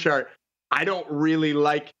Gerald Meerschaert, I don't really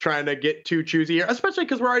like trying to get too choosy here, especially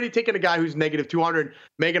because we're already taking a guy who's negative 200,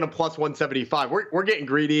 making him plus 175. We're getting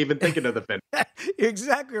greedy even thinking of the fin. You're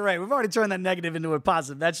exactly right. We've already turned that negative into a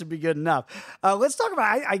positive. That should be good enough. Let's talk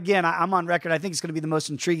about, I'm on record. I think it's going to be the most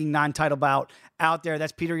intriguing non-title bout out there.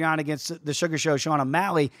 That's Petr Yan against the Sugar Show, Sean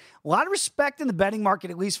O'Malley. A lot of respect in the betting market,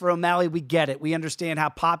 at least for O'Malley. We get it. We understand how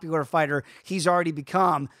popular a fighter he's already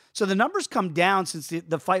become. So the numbers come down since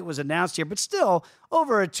the fight was announced here, but still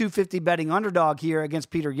over a 250 betting underdog here against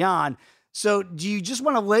Petr Yan. So do you just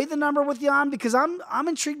want to lay the number with Yan? Because I'm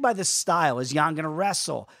intrigued by the style. Is Yan going to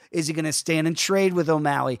wrestle? Is he going to stand and trade with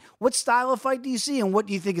O'Malley? What style of fight do you see, and what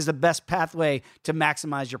do you think is the best pathway to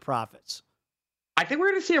maximize your profits? I think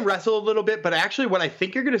we're going to see him wrestle a little bit, but actually what I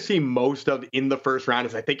think you're going to see most of in the first round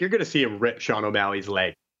is I think you're going to see him rip Sean O'Malley's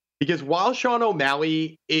leg. Because while Sean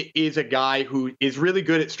O'Malley is a guy who is really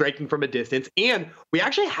good at striking from a distance, and we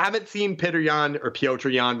actually haven't seen Petr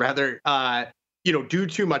Yan rather, do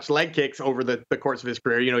too much leg kicks over the course of his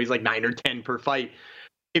career. He's like 9 or 10 per fight.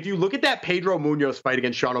 If you look at that Pedro Munoz fight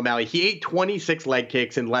against Sean O'Malley, he ate 26 leg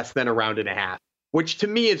kicks in less than a round and a half, which to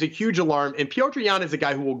me is a huge alarm. And Petr Yan is a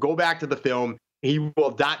guy who will go back to the film. He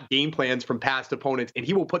will dot game plans from past opponents, and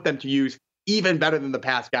he will put them to use even better than the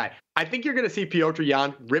past guy. I think you're going to see Petr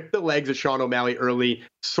Yan rip the legs of Sean O'Malley early,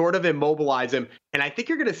 sort of immobilize him, and I think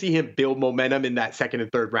you're going to see him build momentum in that second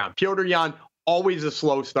and third round. Petr Yan, always a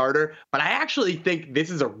slow starter, but I actually think this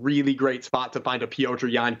is a really great spot to find a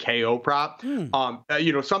Petr Yan KO prop.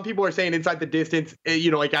 Some people are saying inside the distance,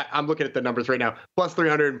 I'm looking at the numbers right now, plus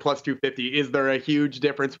 300 and plus 250. Is there a huge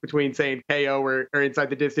difference between saying KO or inside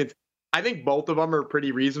the distance? I think both of them are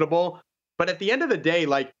pretty reasonable, but at the end of the day,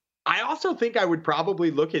 I also think I would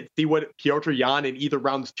probably see what Petr Yan in either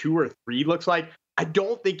rounds 2 or 3 looks like. I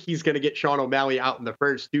don't think he's going to get Sean O'Malley out in the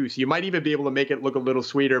first 2, so you might even be able to make it look a little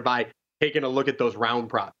sweeter by taking a look at those round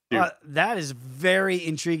props. That is very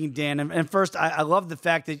intriguing, Dan. And first, I love the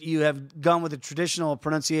fact that you have gone with the traditional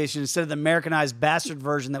pronunciation instead of the Americanized bastard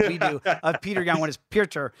version that we do of Petr Yan when it's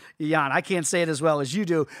Petr Yan. I can't say it as well as you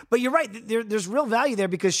do. But you're right. There's real value there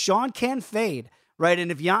because Sean can fade. Right,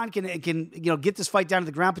 and if Yan can get this fight down to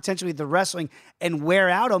the ground, potentially the wrestling, and wear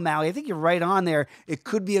out O'Malley, I think you're right on there. It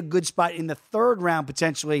could be a good spot in the third round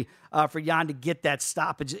potentially for Yan to get that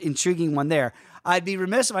stoppage. Intriguing one there. I'd be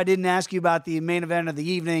remiss if I didn't ask you about the main event of the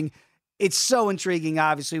evening. It's so intriguing,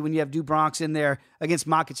 obviously, when you have Du Bronx in there against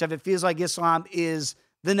Makhachev. It feels like Islam is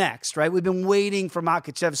the next, right? We've been waiting for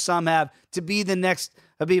Makhachev, some have, to be the next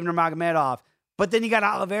Khabib Nurmagomedov. But then you got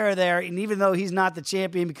Oliveira there, and even though he's not the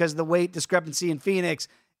champion because of the weight discrepancy in Phoenix,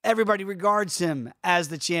 everybody regards him as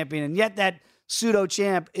the champion. And yet that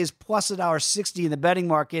pseudo-champ is plus $1.60 in the betting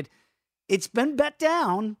market. It's been bet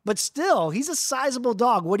down, but still, he's a sizable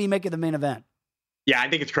dog. What do you make of the main event? Yeah, I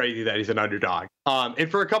think it's crazy that he's an underdog. And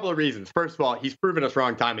for a couple of reasons. First of all, he's proven us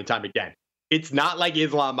wrong time and time again. It's not like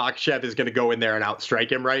Islam Makhachev is going to go in there and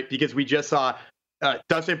outstrike him, right? Because we just saw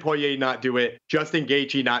Dustin Poirier not do it, Justin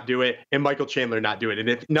Gaethje not do it, and Michael Chandler not do it. And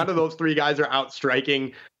if none of those 3 guys are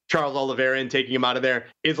outstriking Charles Oliveira and taking him out of there,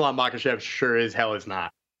 Islam Makhachev sure as hell is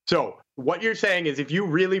not. So what you're saying is if you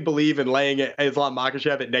really believe in laying Islam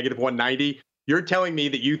Makhachev at negative 190, you're telling me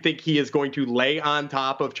that you think he is going to lay on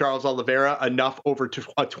top of Charles Oliveira enough over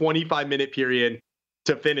a 25-minute period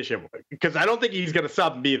to finish him? Because I don't think he's going to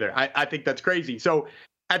sub him either. I think that's crazy. So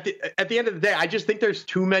at the end of the day, I just think there's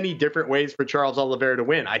too many different ways for Charles Oliveira to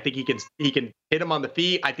win. I think he can hit him on the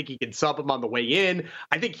feet. I think he can sub him on the way in.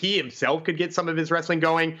 I think he himself could get some of his wrestling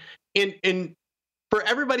going. And for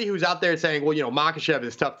everybody who's out there saying, well, Makhachev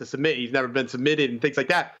is tough to submit, he's never been submitted and things like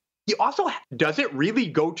that, he also doesn't really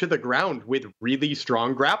go to the ground with really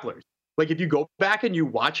strong grapplers. Like if you go back and you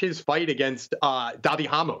watch his fight against Davi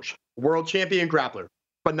Hamosh, world champion grappler,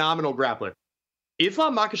 phenomenal grappler.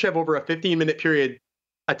 Islam Makhachev over a 15-minute period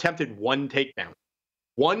attempted one takedown,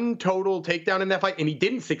 one total takedown in that fight, and he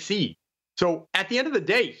didn't succeed. So at the end of the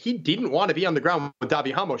day, he didn't want to be on the ground with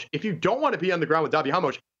Davi Hamosh. If you don't want to be on the ground with Davi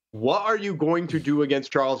Hamosh, what are you going to do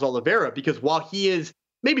against Charles Oliveira? Because while he is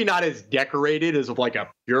maybe not as decorated as like a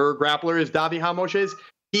pure grappler as Davi Hamosh is,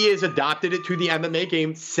 he has adopted it to the MMA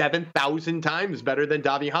game 7,000 times better than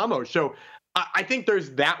Davi Hamosh. So I think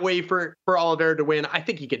there's that way for Oliveira to win. I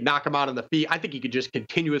think he could knock him out on the feet. I think he could just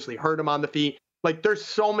continuously hurt him on the feet. Like there's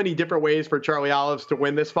so many different ways for Charlie Olives to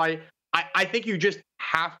win this fight. I think you just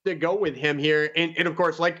have to go with him here. And of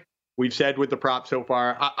course, like we've said with the props so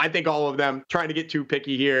far, I think all of them trying to get too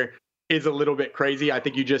picky here is a little bit crazy. I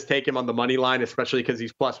think you just take him on the money line, especially because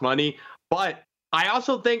he's plus money. But I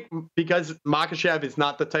also think because Makhachev is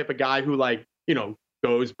not the type of guy who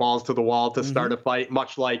goes balls to the wall to start a fight,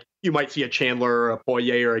 much like you might see a Chandler or a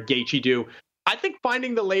Poirier or a Gaethje do. I think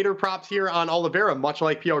finding the later props here on Oliveira, much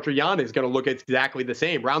like Petr Yan, is going to look exactly the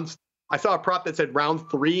same. I saw a prop that said rounds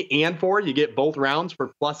 3 and 4, you get both rounds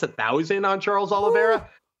for plus 1,000 on Charles Oliveira.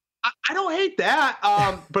 I don't hate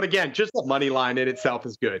that. But again, just the money line in itself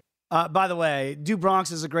is good. By the way, Du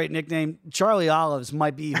Bronx is a great nickname. Charlie Olives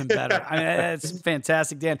might be even better. I mean, it's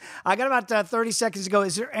fantastic, Dan. I got about 30 seconds to go.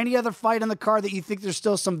 Is there any other fight on the card that you think there's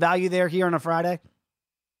still some value there here on a Friday?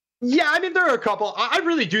 Yeah, I mean, there are a couple. I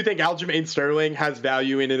really do think Aljamain Sterling has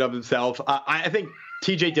value in and of himself. I think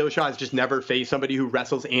TJ Dillashaw has just never faced somebody who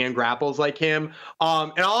wrestles and grapples like him.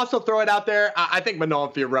 And I'll also throw it out there. I think Manon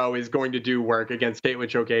Fiorot is going to do work against Caitlin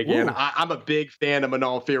Chokagian. I'm a big fan of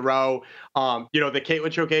Manon Fiorot. The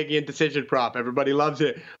Caitlin Chokagian decision prop, everybody loves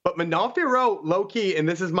it. But Manon Fiorot, low-key, and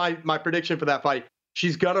this is my prediction for that fight,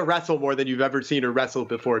 she's going to wrestle more than you've ever seen her wrestle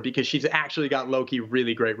before because she's actually got low-key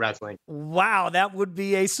really great wrestling. Wow, that would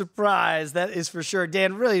be a surprise. That is for sure.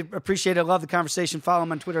 Dan, really appreciate it. I love the conversation. Follow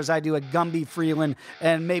him on Twitter as I do at Gumby Freeland,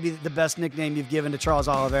 and maybe the best nickname you've given to Charles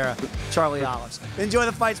Oliveira, Charlie Olives. Enjoy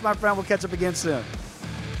the fights, my friend. We'll catch up again soon.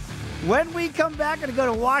 When we come back, we're going to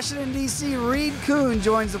go to Washington, D.C. Reed Kuhn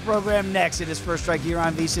joins the program next. It is First Strike here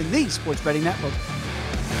on VSiN, the Sports Betting Network.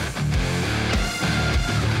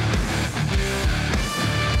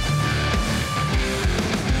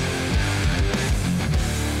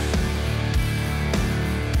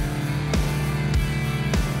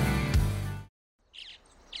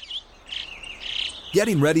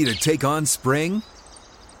 Getting ready to take on spring?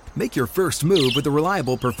 Make your first move with the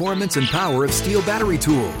reliable performance and power of Steel battery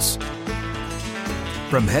tools.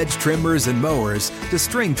 From hedge trimmers and mowers to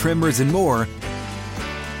string trimmers and more,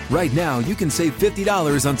 right now you can save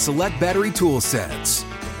 $50 on select battery tool sets.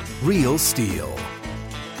 Real Steel.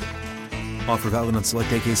 Offer valid on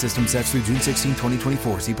select AK system sets through June 16,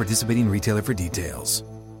 2024. See participating retailer for details.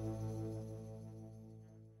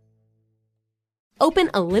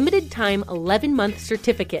 Open a limited-time 11-month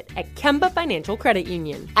certificate at Kemba Financial Credit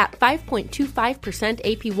Union. At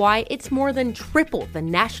 5.25% APY, it's more than triple the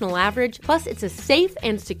national average, plus it's a safe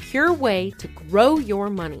and secure way to grow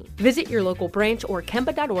your money. Visit your local branch or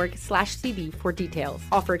kemba.org/cb for details.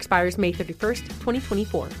 Offer expires May 31st,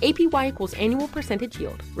 2024. APY equals annual percentage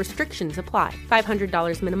yield. Restrictions apply.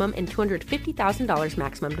 $500 minimum and $250,000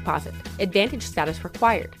 maximum deposit. Advantage status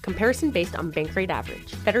required. Comparison based on bank rate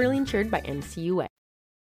average. Federally insured by NCUA.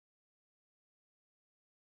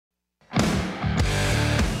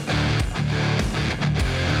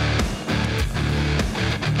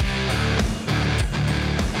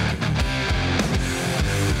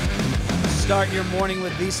 Start your morning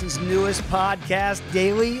with VSiN's newest podcast,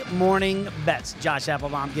 Daily Morning Bets. Josh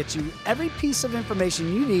Applebaum gets you every piece of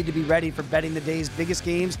information you need to be ready for betting the day's biggest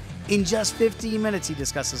games in just 15 minutes. He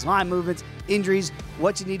discusses line movements, injuries,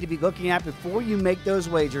 what you need to be looking at before you make those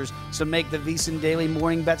wagers. So make the VSiN Daily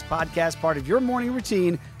Morning Bets podcast part of your morning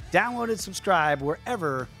routine. Download and subscribe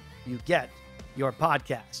wherever you get your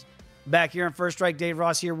podcasts. Back here on First Strike, Dave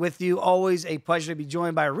Ross here with you. Always a pleasure to be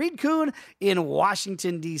joined by Reed Kuhn in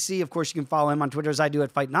Washington, D.C. Of course, you can follow him on Twitter as I do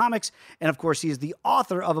at Fightnomics. And, of course, he is the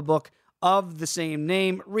author of a book of the same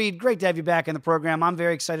name. Reed, great to have you back in the program. I'm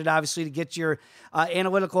very excited, obviously, to get your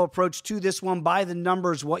analytical approach to this one. By the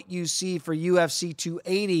numbers, what you see for UFC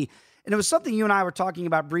 280. And it was something you and I were talking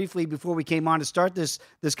about briefly before we came on to start this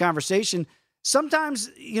conversation. sometimes,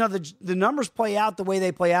 the numbers play out the way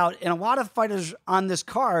they play out, and a lot of fighters on this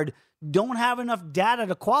card don't have enough data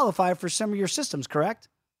to qualify for some of your systems, correct?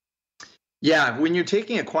 Yeah, when you're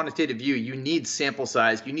taking a quantitative view, you need sample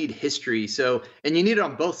size, you need history. And you need it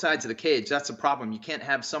on both sides of the cage. That's the problem. You can't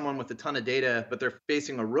have someone with a ton of data, but they're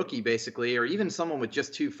facing a rookie basically, or even someone with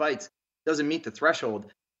just 2 fights doesn't meet the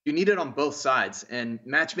threshold. You need it on both sides. And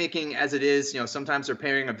matchmaking as it is, sometimes they're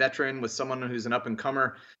pairing a veteran with someone who's an up and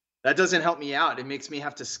comer. That doesn't help me out. It makes me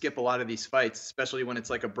have to skip a lot of these fights, especially when it's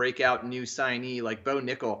like a breakout new signee like Bo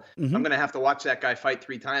Nickel. Mm-hmm. I'm going to have to watch that guy fight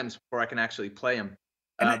 3 times before I can actually play him.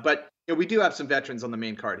 But we do have some veterans on the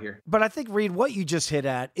main card here. But I think, Reed, what you just hit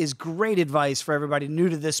at is great advice for everybody new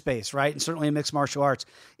to this space, right? And certainly in mixed martial arts.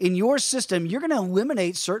 In your system, you're going to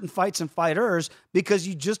eliminate certain fights and fighters because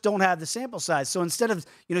you just don't have the sample size. So instead of,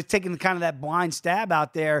 taking kind of that blind stab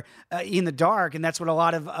out there in the dark, and that's what a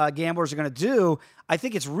lot of gamblers are going to do, I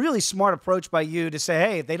think it's really smart approach by you to say,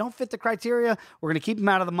 hey, if they don't fit the criteria, we're going to keep them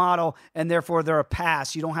out of the model, and therefore they're a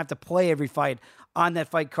pass. You don't have to play every fight on that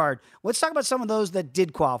fight card. Let's talk about some of those that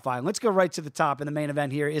did qualify. Let's go right to the top in the main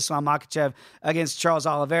event here. Islam Makhachev against Charles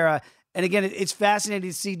Oliveira. And again, it's fascinating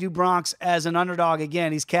to see Bronx as an underdog.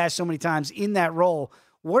 Again, he's cashed so many times in that role.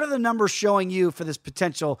 What are the numbers showing you for this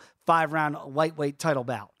potential 5-round lightweight title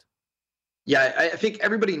bout? Yeah, I think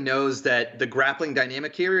everybody knows that the grappling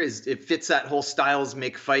dynamic here it fits that whole styles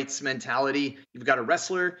make fights mentality. You've got a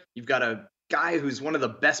wrestler, you've got a guy who's one of the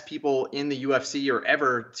best people in the UFC or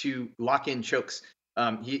ever to lock in chokes.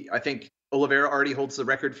 I think Oliveira already holds the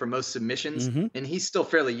record for most submissions, and he's still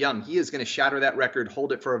fairly young. He is going to shatter that record,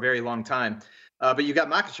 hold it for a very long time. But you got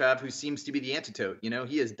Makhachev, who seems to be the antidote.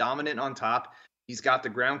 He is dominant on top. He's got the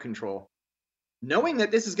ground control. Knowing that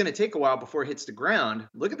this is going to take a while before it hits the ground,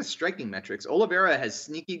 look at the striking metrics. Oliveira has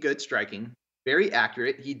sneaky good striking, very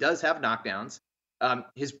accurate. He does have knockdowns.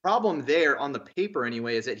 His problem there on the paper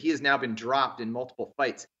anyway is that he has now been dropped in multiple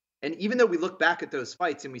fights. And even though we look back at those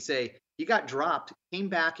fights and we say he got dropped, came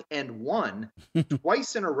back and won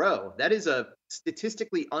twice in a row, that is a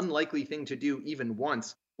statistically unlikely thing to do even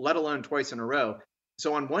once, let alone twice in a row.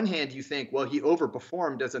 So on one hand, you think, well, he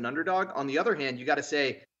overperformed as an underdog. On the other hand, you got to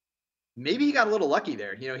say, maybe he got a little lucky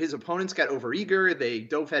there. His opponents got overeager. They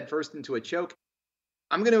dove headfirst into a choke.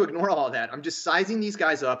 I'm going to ignore all of that. I'm just sizing these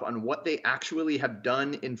guys up on what they actually have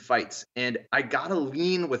done in fights. And I got to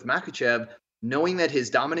lean with Makhachev, knowing that his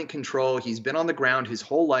dominant control, he's been on the ground his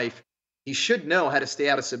whole life. He should know how to stay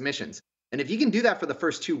out of submissions. And if he can do that for the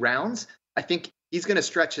first 2 rounds, I think he's going to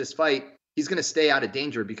stretch this fight. He's going to stay out of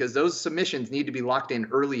danger because those submissions need to be locked in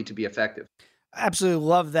early to be effective. Absolutely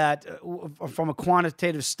love that from a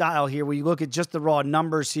quantitative style here, where you look at just the raw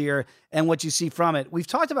numbers here and what you see from it. We've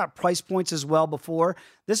talked about price points as well before.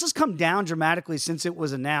 This has come down dramatically since it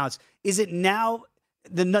was announced. Is it now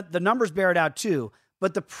the numbers bear it out too,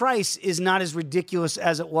 but the price is not as ridiculous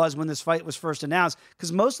as it was when this fight was first announced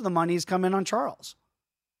because most of the money has come in on Charles.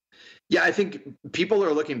 Yeah, I think people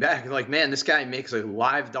are looking back like, man, this guy makes a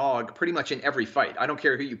live dog pretty much in every fight. I don't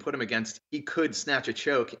care who you put him against. He could snatch a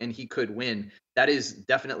choke and he could win. That is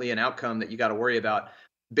definitely an outcome that you got to worry about.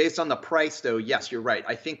 Based on the price, though, yes, you're right.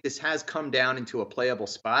 I think this has come down into a playable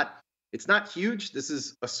spot. It's not huge. This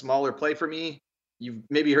is a smaller play for me. You've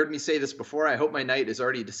maybe heard me say this before. I hope my night is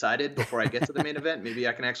already decided before I get to the main event. Maybe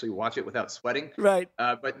I can actually watch it without sweating. Right.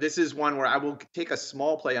 But this is one where I will take a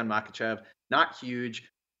small play on Makhachev, not huge.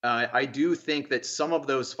 I do think that some of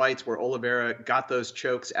those fights where Oliveira got those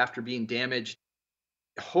chokes after being damaged,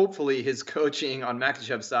 hopefully his coaching on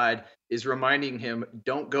Makhachev's side is reminding him,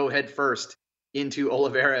 don't go head first into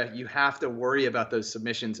Oliveira. You have to worry about those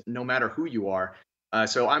submissions no matter who you are.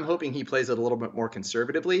 So I'm hoping he plays it a little bit more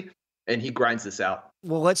conservatively and he grinds this out.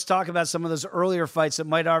 Well, let's talk about some of those earlier fights that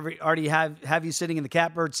might already have you sitting in the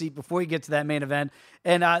catbird seat before you get to that main event.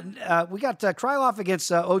 And we got Krylov against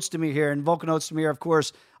Ozdemir here, and Volkan Ozdemir, of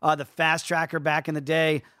course, the fast tracker back in the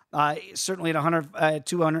day, certainly at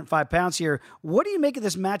 205 pounds here. What do you make of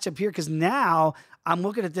this matchup here? Because now I'm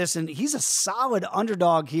looking at this, and he's a solid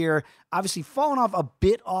underdog here, obviously falling off a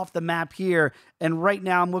bit off the map here. And right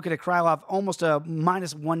now I'm looking at Krylov almost a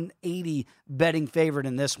minus 180 betting favorite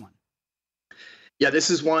in this one. Yeah,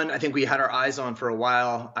 this is one I think we had our eyes on for a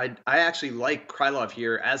while. I actually like Krylov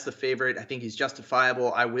here as the favorite. I think he's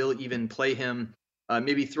justifiable. I will even play him,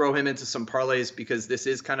 maybe throw him into some parlays because this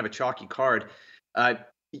is kind of a chalky card.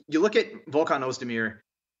 You look at Volkan Ozdemir,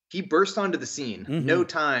 he burst onto the scene. No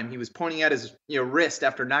time. He was pointing at his wrist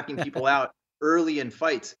after knocking people out early in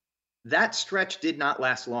fights. That stretch did not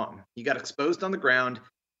last long. He got exposed on the ground.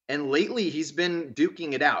 And lately, he's been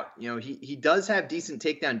duking it out. He does have decent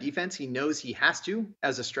takedown defense. He knows he has to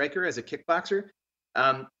as a striker, as a kickboxer.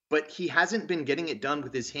 but he hasn't been getting it done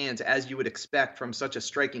with his hands as you would expect from such a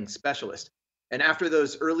striking specialist. And after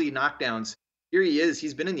those early knockdowns, here he is.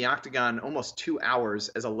 He's been in the octagon almost 2 hours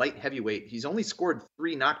as a light heavyweight. He's only scored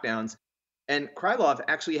 3 knockdowns, and Krylov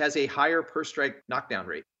actually has a higher per strike knockdown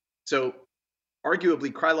rate. So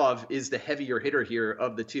arguably, Krylov is the heavier hitter here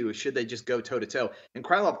of the two, should they just go toe-to-toe. And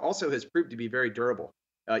Krylov also has proved to be very durable.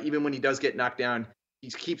 Even when he does get knocked down, he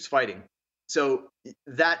keeps fighting. So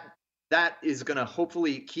that is going to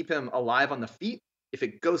hopefully keep him alive on the feet. If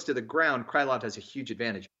it goes to the ground, Krylov has a huge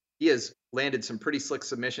advantage. He has landed some pretty slick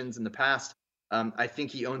submissions in the past. I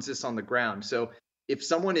think he owns this on the ground. So if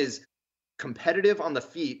someone is competitive on the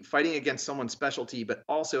feet, fighting against someone's specialty, but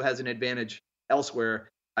also has an advantage elsewhere,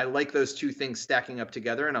 I like those two things stacking up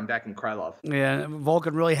together, and I'm backing Krylov. Yeah,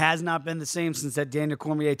 Volkan really has not been the same since that Daniel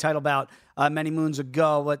Cormier title bout many moons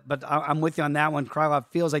ago, but I'm with you on that one. Krylov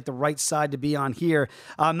feels like the right side to be on here.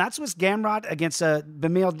 Matsuis Gamrot against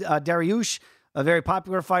Bamil Dariush, a very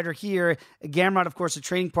popular fighter here. Gamrot, of course, a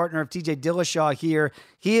training partner of TJ Dillashaw here.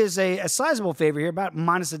 He is a sizable favorite here, about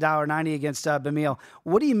minus $1.90 against Bamil.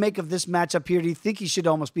 What do you make of this matchup here? Do you think he should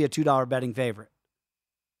almost be a $2 betting favorite?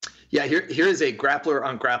 Yeah, here is a grappler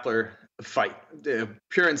on grappler fight,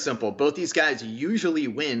 pure and simple. Both these guys usually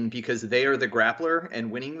win because they are the grappler and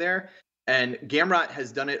winning there. And Gamrot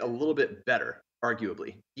has done it a little bit better,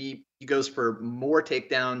 arguably. He goes for more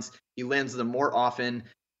takedowns. He lands them more often.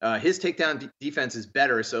 His takedown defense is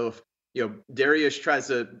better. So if Darius tries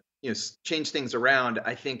to change things around,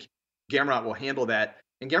 I think Gamrot will handle that.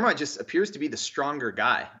 And Gamrot just appears to be the stronger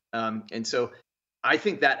guy. And so I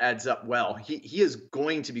think that adds up well. He is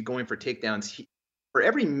going to be going for takedowns. For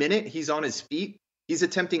every minute he's on his feet, he's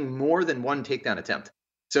attempting more than one takedown attempt.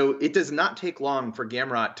 So it does not take long for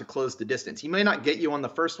Gamrot to close the distance. He may not get you on the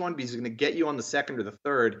first one, but he's going to get you on the second or the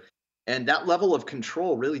third. And that level of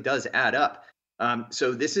control really does add up.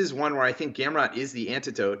 So this is one where I think Gamrot is the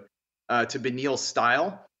antidote to Benil's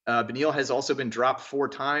style. Benil has also been dropped 4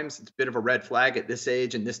 times. It's a bit of a red flag at this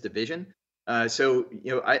age in this division. I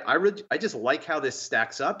just like how this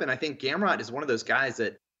stacks up, and I think Gamrot is one of those guys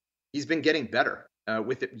that he's been getting better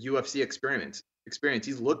with the UFC experience.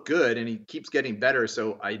 He's looked good, and he keeps getting better.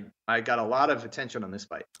 So I got a lot of attention on this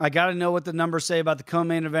fight. I got to know what the numbers say about the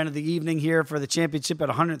co-main event of the evening here for the championship at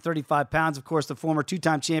 135 pounds. Of course, the former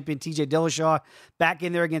 2-time champion TJ Dillashaw back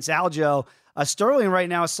in there against Aljo. Sterling right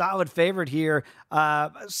now a solid favorite here.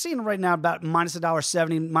 Seeing right now about minus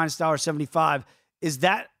 $1.70, minus $1.75. Is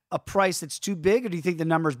that a price that's too big, or do you think the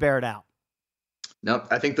numbers bear it out? Nope,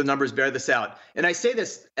 I think the numbers bear this out. And I say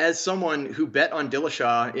this as someone who bet on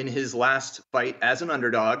Dillashaw in his last fight as an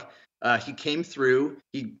underdog. He came through.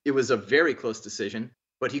 It was a very close decision,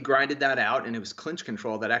 but he grinded that out, and it was clinch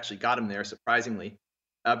control that actually got him there, surprisingly.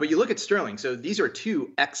 But you look at Sterling. So these are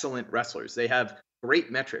 2 excellent wrestlers. They have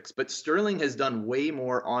great metrics, but Sterling has done way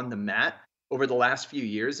more on the mat over the last few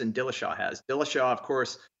years than Dillashaw has. Dillashaw, of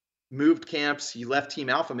course, moved camps. He left Team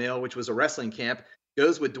Alpha Male, which was a wrestling camp,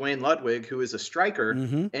 goes with Dwayne Ludwig, who is a striker,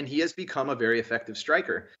 and he has become a very effective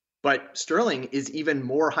striker. But Sterling is even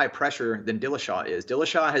more high pressure than Dillashaw is.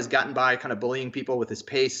 Dillashaw has gotten by kind of bullying people with his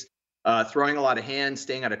pace, throwing a lot of hands,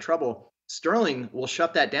 staying out of trouble. Sterling will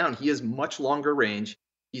shut that down. He has much longer range.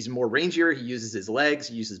 He's more rangier. He uses his legs.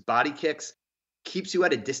 He uses body kicks, keeps you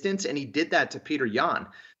at a distance, and he did that to Petr Yan.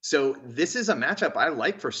 So this is a matchup I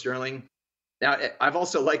like for Sterling. Now, I've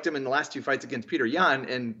also liked him in the last 2 fights against Petr Yan,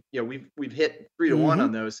 and we've hit 3-1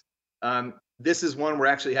 on those. This is one we're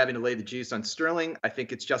actually having to lay the juice on Sterling. I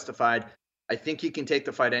think it's justified. I think he can take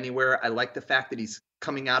the fight anywhere. I like the fact that he's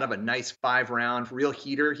coming out of a nice 5-round real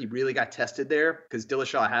heater. He really got tested there because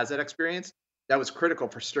Dillashaw has that experience. That was critical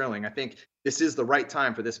for Sterling. I think this is the right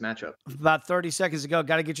time for this matchup. About 30 seconds ago,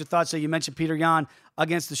 got to get your thoughts. So you mentioned Petr Yan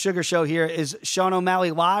against the Sugar Show here. Is Sean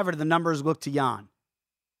O'Malley live, or do the numbers look to Yan?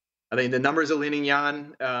 I think the numbers are leaning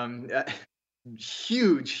Yan.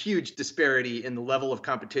 Huge disparity in the level of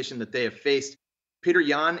competition that they have faced. Petr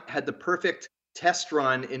Yan had the perfect test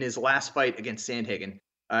run in his last fight against Sandhagen.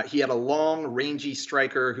 He had a long, rangy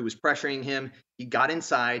striker who was pressuring him. He got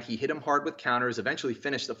inside. He hit him hard with counters, eventually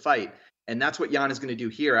finished the fight. And that's what Yan is going to do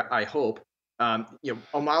here, I hope.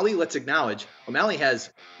 O'Malley, let's acknowledge, O'Malley has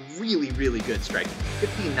really good striking.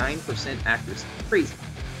 59% accuracy. Crazy.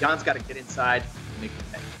 Yan's got to get inside and make the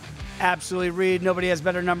play. Absolutely, Reed. Nobody has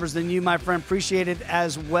better numbers than you, my friend. Appreciate it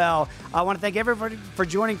as well. I want to thank everybody for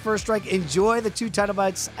joining First Strike. Enjoy the 2 title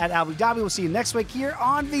fights at Abu Dhabi. We'll see you next week here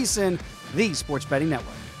on VSiN, the Sports Betting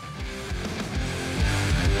Network.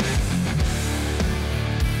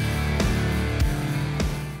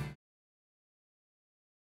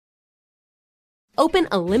 Open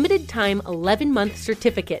a limited-time 11-month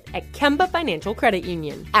certificate at Kemba Financial Credit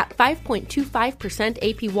Union. At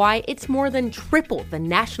 5.25% APY, it's more than triple the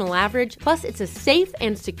national average, plus it's a safe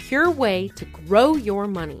and secure way to grow your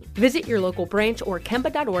money. Visit your local branch or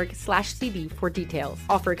kemba.org/cd for details.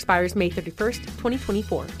 Offer expires May 31st,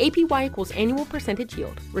 2024. APY equals annual percentage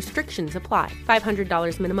yield. Restrictions apply.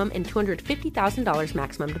 $500 minimum and $250,000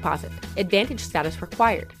 maximum deposit. Advantage status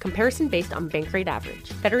required. Comparison based on bank rate average.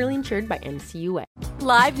 Federally insured by NCUA.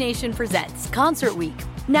 Live Nation presents Concert Week.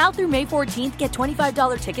 Now through May 14th, get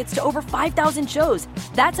 $25 tickets to over 5,000 shows.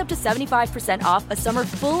 That's up to 75% off a summer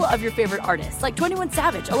full of your favorite artists like 21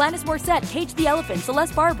 Savage, Alanis Morissette, Cage the Elephant,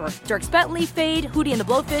 Celeste Barber, Dierks Bentley, Fade, Hootie and the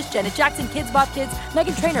Blowfish, Janet Jackson, Kids Bop Kids,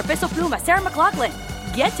 Meghan Trainor, Peso Pluma, Sarah McLachlan.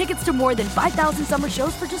 Get tickets to more than 5,000 summer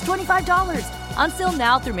shows for just $25. Until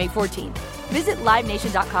now through May 14th. Visit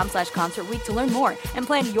livenation.com/Concert Week to learn more and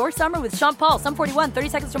plan your summer with Sean Paul, Sum 41, 30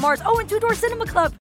 Seconds to Mars, and Two Door Cinema Club.